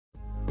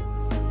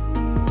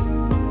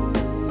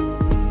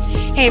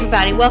Hey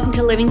everybody, welcome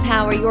to Living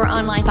Power, your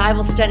online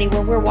Bible study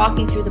where we're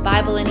walking through the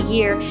Bible in a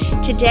year.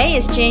 Today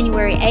is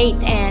January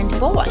 8th, and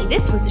boy,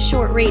 this was a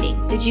short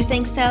reading. Did you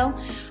think so?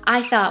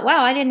 I thought,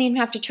 wow, I didn't even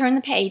have to turn the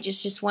page.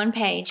 It's just one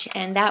page,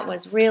 and that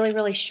was really,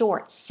 really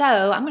short.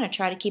 So I'm going to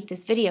try to keep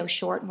this video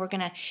short, and we're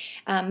going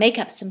to make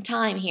up some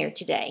time here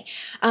today.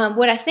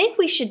 What I think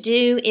we should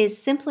do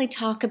is simply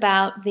talk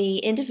about the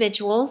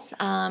individuals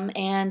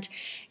and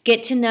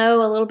get to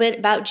know a little bit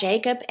about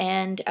Jacob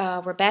and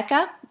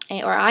Rebecca,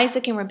 or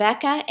Isaac and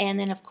Rebecca, and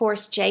then of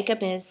course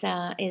Jacob is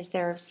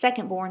their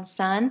second-born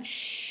son,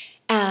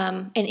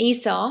 and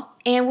Esau.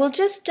 And we'll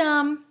just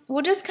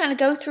kind of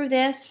go through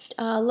this,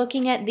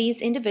 looking at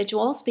these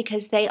individuals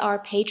because they are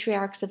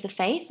patriarchs of the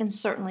faith, and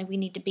certainly we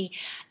need to be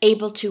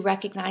able to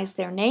recognize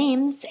their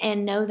names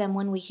and know them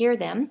when we hear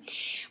them.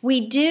 We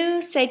do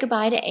say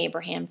goodbye to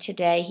Abraham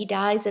today. He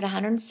dies at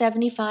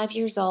 175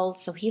 years old,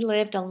 so he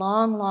lived a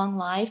long, long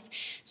life.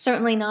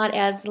 Certainly not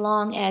as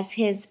long as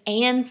his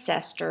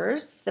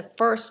ancestors, the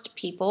first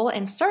people,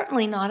 and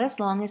certainly not as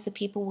long as the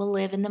people will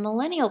live in the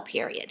millennial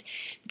period.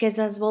 Because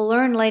as we'll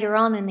learn later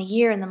on in the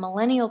year, in the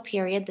millennial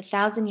period, the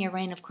 1,000-year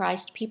reign of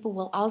Christ, people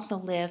will also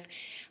live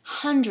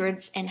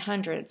hundreds and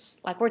hundreds,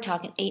 like we're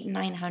talking 800 and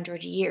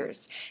 900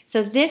 years.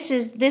 So this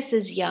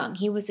is young.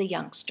 He was a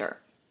youngster.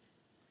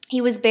 He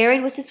was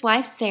buried with his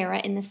wife Sarah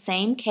in the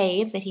same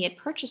cave that he had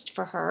purchased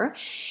for her.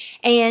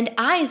 And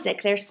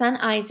Isaac, their son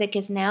Isaac,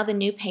 is now the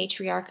new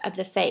patriarch of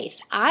the faith.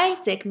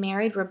 Isaac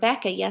married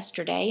Rebecca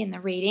yesterday in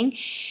the reading,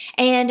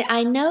 and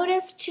I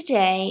noticed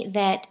today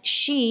that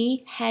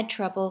she had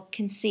trouble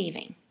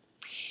conceiving.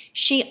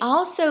 She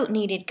also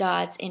needed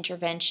God's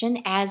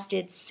intervention, as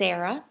did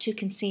Sarah, to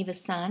conceive a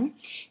son.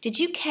 Did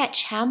you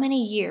catch how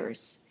many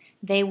years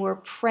they were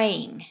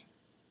praying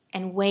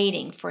and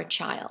waiting for a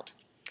child?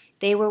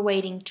 They were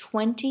waiting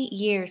 20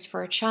 years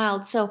for a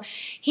child. So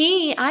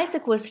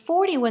Isaac was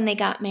 40 when they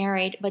got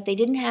married, but they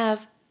didn't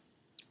have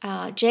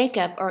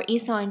Jacob, or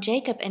Esau and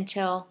Jacob,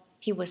 until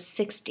he was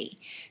 60.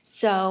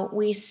 So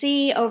we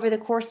see over the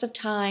course of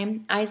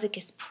time, Isaac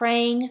is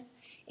praying,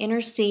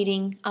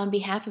 interceding on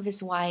behalf of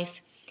his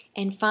wife,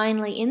 and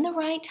finally, in the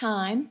right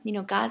time,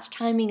 God's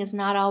timing is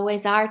not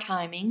always our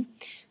timing,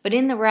 but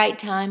in the right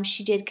time,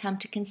 she did come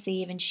to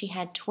conceive, and she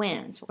had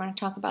twins. We're going to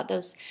talk about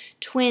those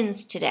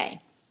twins today.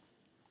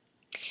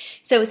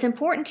 So it's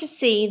important to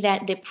see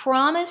that the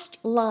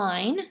promised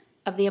line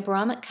of the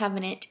Abrahamic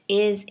covenant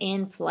is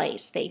in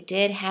place. They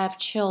did have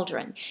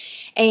children,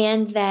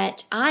 and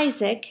that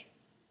Isaac,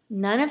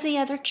 none of the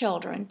other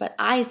children, but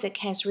Isaac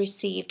has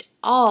received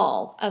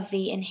all of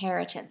the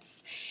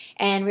inheritance.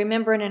 And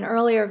remember, in an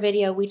earlier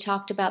video, we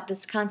talked about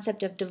this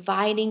concept of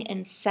dividing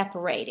and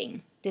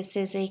separating. This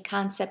is a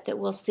concept that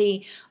we'll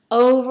see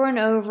over and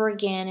over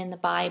again in the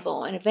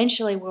Bible, and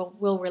eventually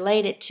we'll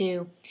relate it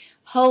to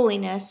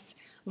holiness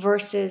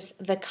versus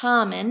the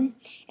common,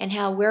 and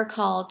how we're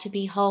called to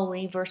be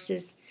holy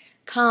versus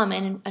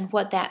common, and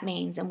what that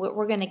means, and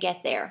we're going to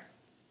get there.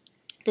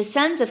 The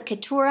sons of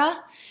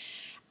Keturah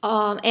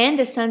and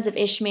the sons of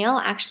Ishmael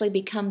actually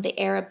become the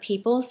Arab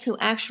peoples who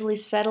actually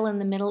settle in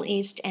the Middle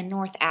East and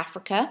North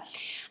Africa.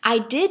 I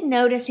did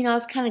notice, I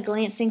was kind of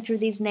glancing through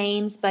these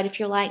names, but if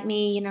you're like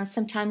me,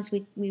 sometimes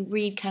we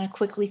read kind of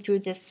quickly through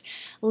this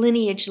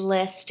lineage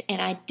list,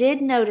 and I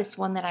did notice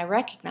one that I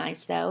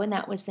recognized, though, and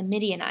that was the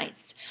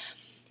Midianites.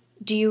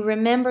 Do you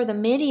remember the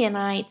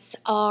Midianites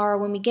are,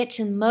 when we get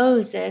to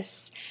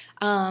Moses,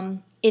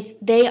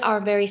 they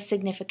are very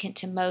significant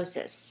to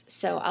Moses.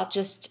 So I'll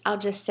just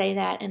say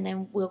that, and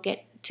then we'll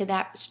get to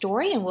that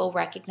story and we'll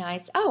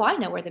recognize, oh, I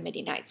know where the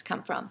Midianites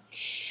come from.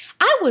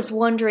 I was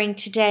wondering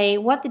today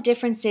what the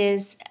difference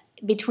is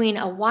between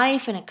a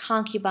wife and a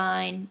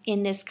concubine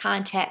in this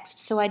context.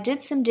 So I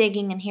did some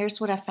digging, and here's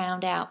what I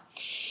found out.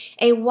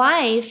 A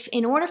wife,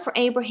 in order for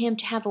Abraham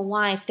to have a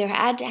wife, there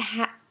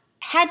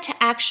had to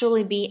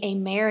actually be a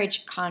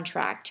marriage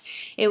contract.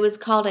 It was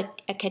called a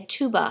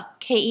ketubah,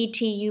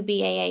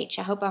 K-E-T-U-B-A-H.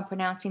 I hope I'm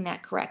pronouncing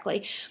that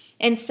correctly.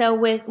 And so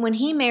when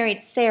he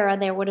married Sarah,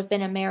 there would have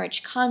been a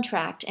marriage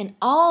contract, and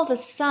all the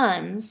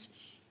sons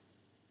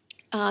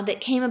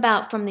that came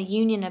about from the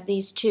union of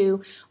these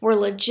two were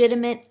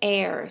legitimate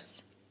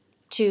heirs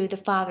to the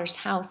father's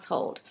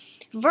household,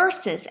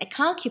 versus a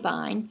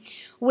concubine,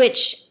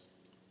 which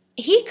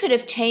he could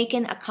have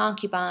taken a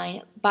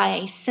concubine by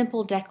a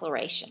simple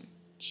declaration.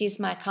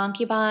 She's my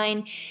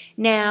concubine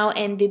now,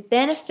 and the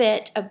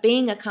benefit of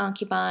being a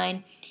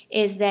concubine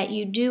is that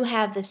you do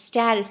have the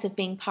status of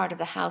being part of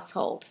the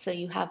household. So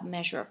you have a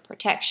measure of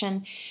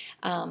protection,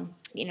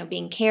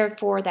 being cared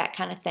for, that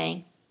kind of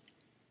thing.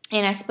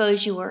 And I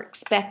suppose you were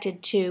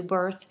expected to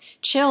birth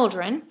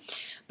children,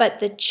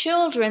 but the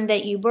children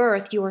that you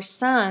birth, your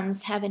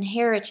sons, have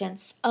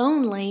inheritance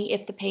only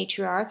if the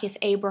patriarch, if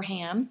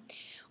Abraham,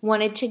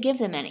 wanted to give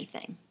them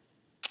anything.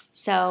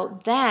 So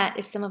that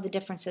is some of the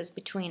differences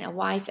between a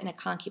wife and a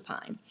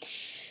concubine.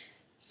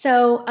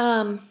 So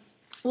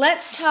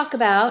let's talk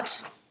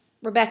about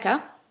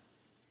Rebecca.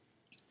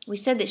 We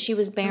said that she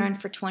was barren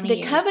for 20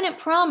 years. The covenant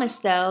promise,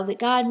 though, that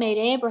God made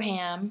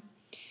Abraham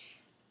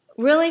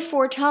really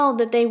foretold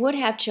that they would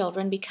have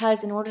children,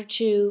 because in order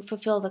to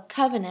fulfill the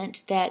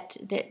covenant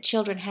that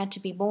children had to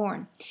be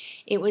born.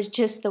 It was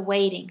just the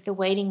waiting. The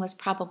waiting was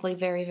probably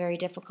very, very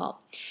difficult.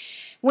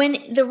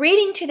 When the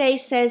reading today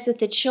says that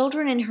the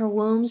children in her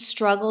womb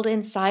struggled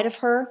inside of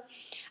her,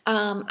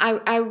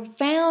 I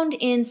found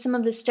in some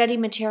of the study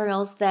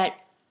materials that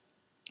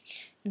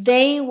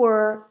they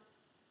were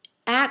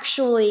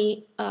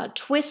actually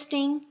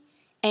twisting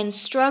and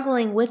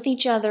struggling with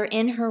each other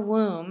in her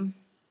womb,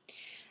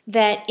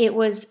 that it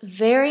was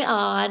very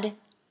odd,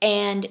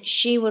 and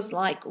she was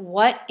like,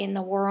 what in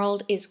the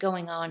world is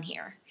going on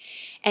here?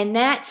 And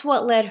that's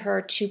what led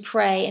her to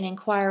pray and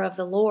inquire of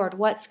the Lord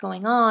what's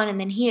going on. And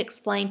then he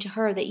explained to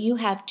her that you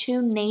have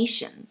two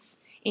nations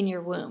in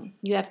your womb.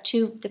 You have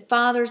the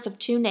fathers of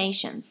two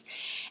nations,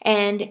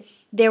 and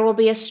there will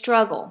be a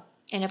struggle.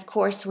 And of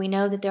course, we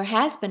know that there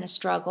has been a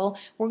struggle.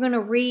 We're going to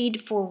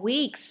read for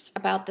weeks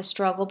about the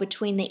struggle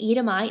between the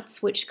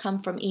Edomites, which come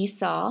from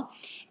Esau,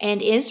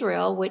 and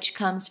Israel, which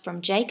comes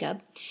from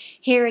Jacob.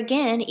 Here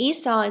again,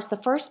 Esau is the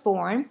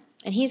firstborn,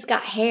 and he's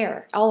got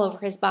hair all over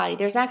his body.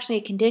 There's actually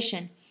a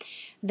condition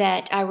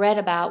that I read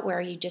about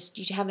where you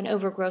have an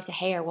overgrowth of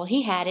hair. Well,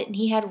 he had it, and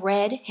he had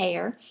red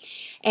hair,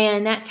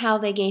 and that's how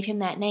they gave him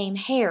that name,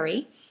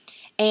 Hairy.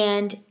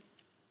 And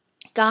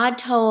God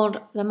told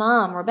the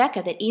mom,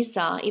 Rebecca, that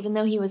Esau, even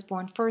though he was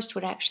born first,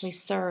 would actually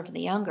serve the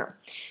younger.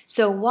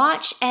 So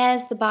watch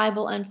as the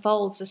Bible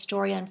unfolds, the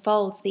story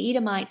unfolds. The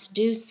Edomites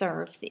do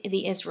serve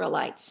the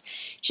Israelites.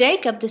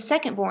 Jacob, the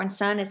second-born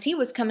son, as he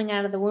was coming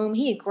out of the womb,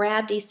 he had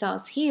grabbed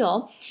Esau's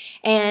heel,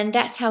 and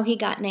that's how he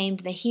got named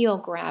the heel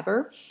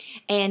grabber.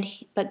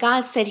 But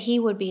God said he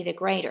would be the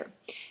greater.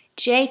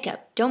 Jacob,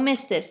 don't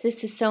miss this.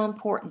 This is so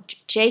important.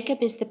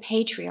 Jacob is the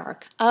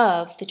patriarch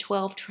of the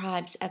 12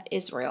 tribes of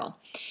Israel.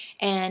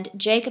 And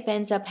Jacob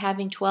ends up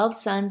having 12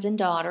 sons and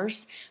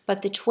daughters,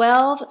 but the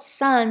 12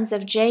 sons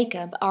of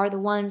Jacob are the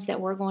ones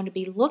that we're going to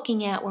be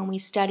looking at when we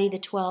study the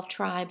 12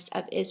 tribes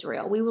of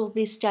Israel. We will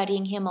be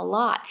studying him a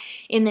lot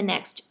in the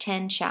next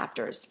 10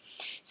 chapters.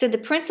 So the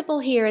principle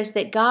here is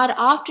that God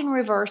often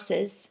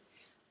reverses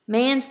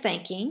man's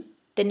thinking,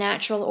 the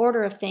natural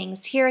order of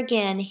things. Here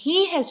again,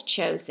 he has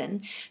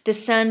chosen the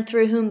son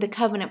through whom the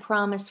covenant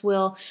promise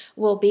will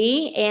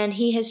be, and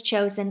he has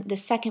chosen the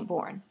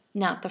second-born,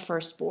 not the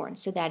firstborn.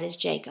 So that is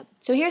Jacob.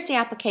 So here's the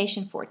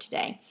application for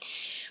today.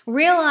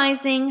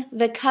 Realizing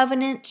the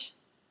covenant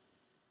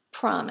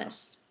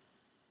promise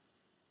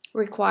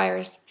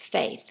requires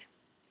faith.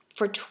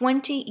 For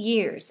 20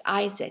 years,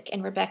 Isaac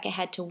and Rebekah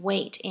had to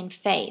wait in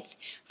faith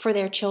for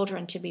their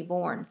children to be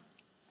born.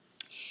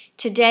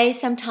 Today,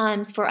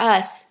 sometimes for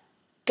us,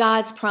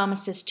 God's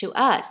promises to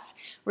us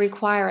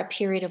require a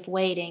period of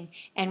waiting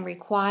and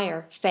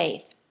require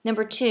faith.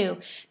 Number 2,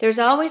 there's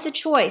always a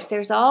choice.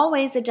 There's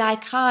always a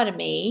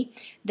dichotomy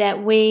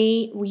that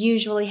we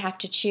usually have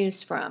to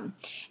choose from.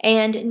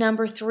 And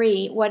number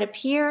 3, what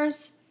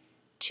appears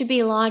to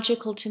be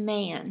logical to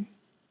man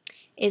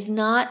is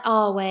not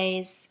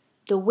always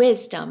the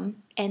wisdom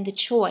and the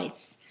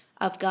choice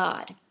of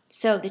God.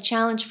 So the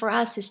challenge for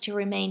us is to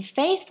remain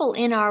faithful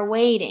in our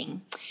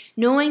waiting,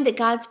 knowing that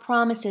God's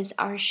promises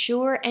are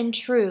sure and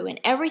true, and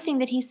everything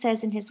that he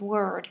says in his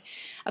word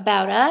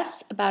about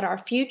us, about our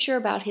future,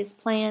 about his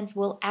plans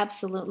will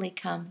absolutely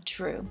come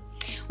true.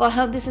 Well, I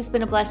hope this has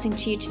been a blessing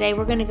to you today.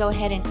 We're going to go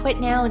ahead and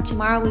quit now, and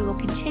tomorrow we will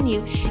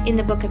continue in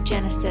the book of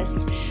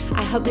Genesis.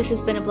 I hope this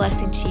has been a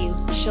blessing to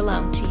you.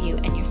 Shalom to you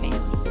and your family.